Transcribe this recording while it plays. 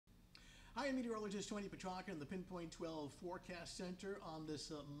Hi, I'm meteorologist Tony Petrarca in the Pinpoint 12 Forecast Center. On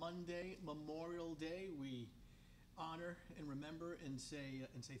this Monday, Memorial Day, we honor and remember and say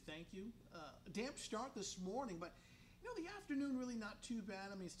thank you. A damp start this morning, but the afternoon really not too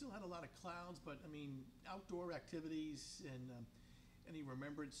bad. I mean, still had a lot of clouds, but I mean, outdoor activities and any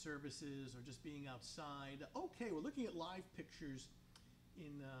remembrance services or just being outside. Okay, we're looking at live pictures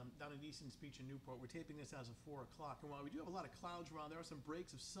in down in Easton Beach in Newport. We're taping this as of 4 o'clock, and while we do have a lot of clouds around, there are some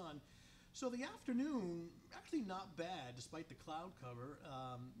breaks of sun. So the afternoon, actually not bad despite the cloud cover.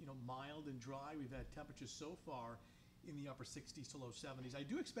 Mild and dry. We've had temperatures so far in the upper 60s to low 70s. I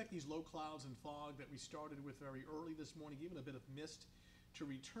do expect these low clouds and fog that we started with very early this morning, even a bit of mist, to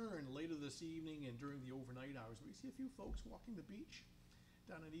return later this evening and during the overnight hours. We see a few folks walking the beach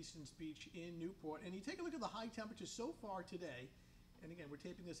down at Easton Beach in Newport. And you take a look at the high temperatures so far today. And again, we're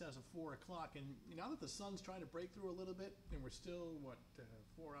taping this as of 4 o'clock, and now that the sun's trying to break through a little bit, and we're still,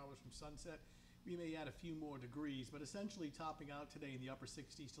 4 hours from sunset, we may add a few more degrees, but essentially topping out today in the upper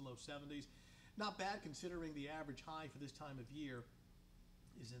 60s to low 70s. Not bad considering the average high for this time of year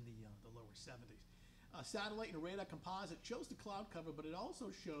is in the lower 70s. Satellite and radar composite shows the cloud cover, but it also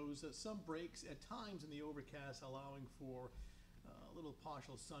shows some breaks at times in the overcast, allowing for a little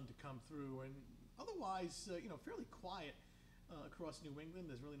partial sun to come through, and otherwise, fairly quiet. Across New England,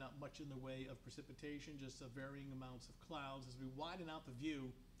 there's really not much in the way of precipitation, just varying amounts of clouds. As we widen out the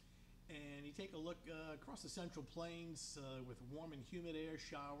view and you take a look across the Central Plains with warm and humid air,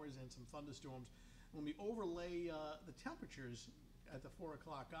 showers, and some thunderstorms. When we overlay the temperatures at the 4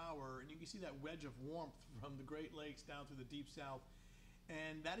 o'clock hour, and you can see that wedge of warmth from the Great Lakes down through the Deep South,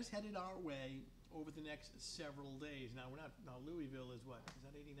 and that is headed our way over the next several days. Now, Louisville is what? Is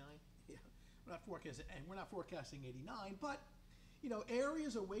that 89? Yeah. We're not forecasting 89, but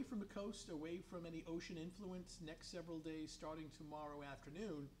areas away from the coast, away from any ocean influence, next several days starting tomorrow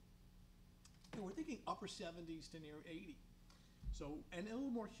afternoon, and we're thinking upper 70s to near 80. So, and a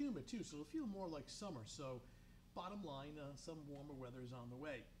little more humid too, so it'll feel more like summer. So, bottom line, some warmer weather is on the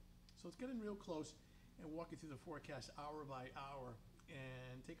way. So let's get in real close and walk you through the forecast hour by hour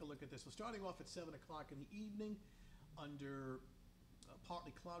and take a look at this. We're starting off at 7 o'clock in the evening under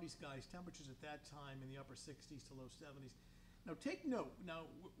partly cloudy skies, temperatures at that time in the upper 60s to low 70s. Now take note,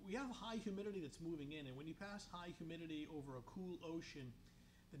 we have high humidity that's moving in, and when you pass high humidity over a cool ocean,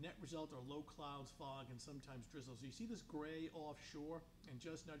 the net result are low clouds, fog, and sometimes drizzle. So you see this gray offshore and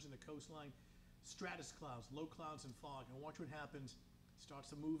just nudging the coastline, stratus clouds, low clouds and fog, and watch what happens. It starts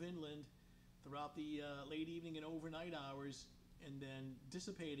to move inland throughout the late evening and overnight hours, and then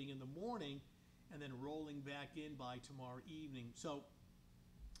dissipating in the morning, and then rolling back in by tomorrow evening. So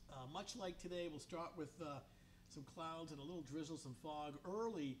much like today, we'll start with some clouds and a little drizzle, some fog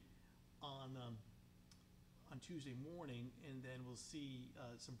early on Tuesday morning, and then we'll see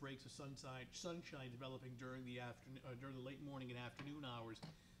some breaks of sunshine developing during the afternoon, during the late morning and afternoon hours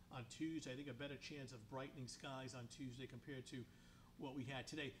on Tuesday. I think a better chance of brightening skies on Tuesday compared to what we had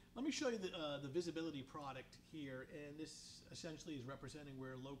today. Let me show you the visibility product here, and this essentially is representing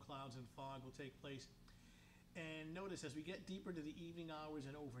where low clouds and fog will take place. And notice as we get deeper into the evening hours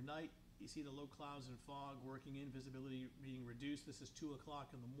and overnight, you see the low clouds and fog working in, visibility being reduced. This is 2 o'clock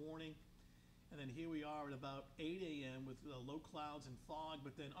in the morning. And then here we are at about 8 a.m. with low clouds and fog.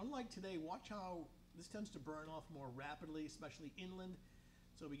 But then unlike today, watch how this tends to burn off more rapidly, especially inland.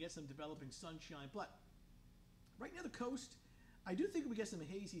 So we get some developing sunshine. But right near the coast, I do think we get some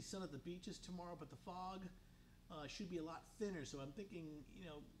hazy sun at the beaches tomorrow, but the fog should be a lot thinner. So I'm thinking,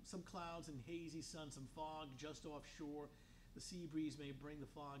 some clouds and hazy sun, some fog just offshore. The sea breeze may bring the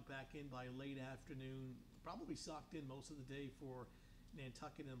fog back in by late afternoon, probably socked in most of the day for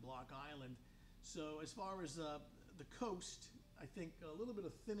Nantucket and Block Island. So as far as the coast, I think a little bit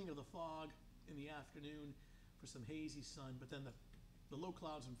of thinning of the fog in the afternoon for some hazy sun, but then the low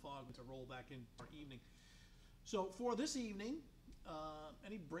clouds and fog to roll back in for evening. So for this evening,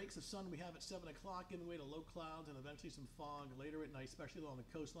 any breaks of sun we have at 7 o'clock, giving way to low clouds and eventually some fog later at night, especially along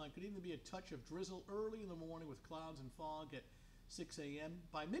the coastline. Could even be a touch of drizzle early in the morning with clouds and fog at 6 a.m.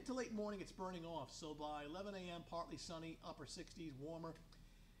 By mid to late morning, it's burning off. So by 11 a.m., partly sunny, upper 60s, warmer.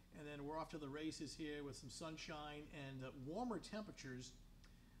 And then we're off to the races here with some sunshine and warmer temperatures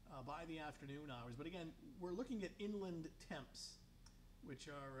by the afternoon hours. But again, we're looking at inland temps, which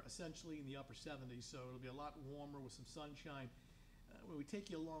are essentially in the upper 70s, so it'll be a lot warmer with some sunshine. When we take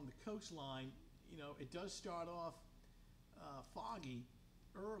you along the coastline, it does start off foggy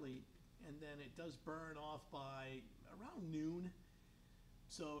early, and then it does burn off by around noon.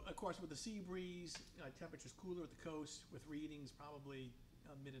 So, of course, with the sea breeze, temperatures cooler at the coast with readings probably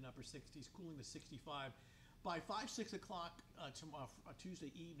mid and upper 60s, cooling to 65. By 5, 6 o'clock tomorrow,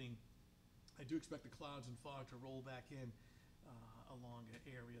 Tuesday evening, I do expect the clouds and fog to roll back in along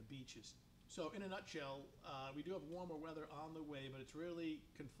area beaches. So in a nutshell, we do have warmer weather on the way, but it's really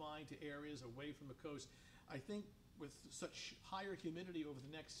confined to areas away from the coast. I think with such higher humidity over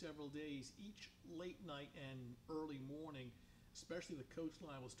the next several days, each late night and early morning, especially the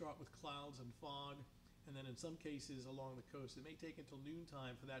coastline, will start with clouds and fog, and then in some cases along the coast, it may take until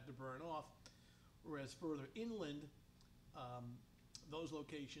noontime for that to burn off, whereas further inland, those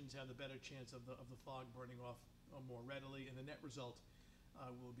locations have the better chance of the fog burning off more readily, and the net result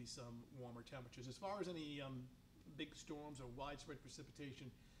will be some warmer temperatures. As far as any big storms or widespread precipitation,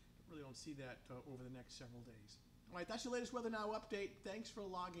 really don't see that over the next several days. All right, that's your latest Weather Now update. Thanks for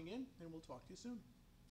logging in, and we'll talk to you soon.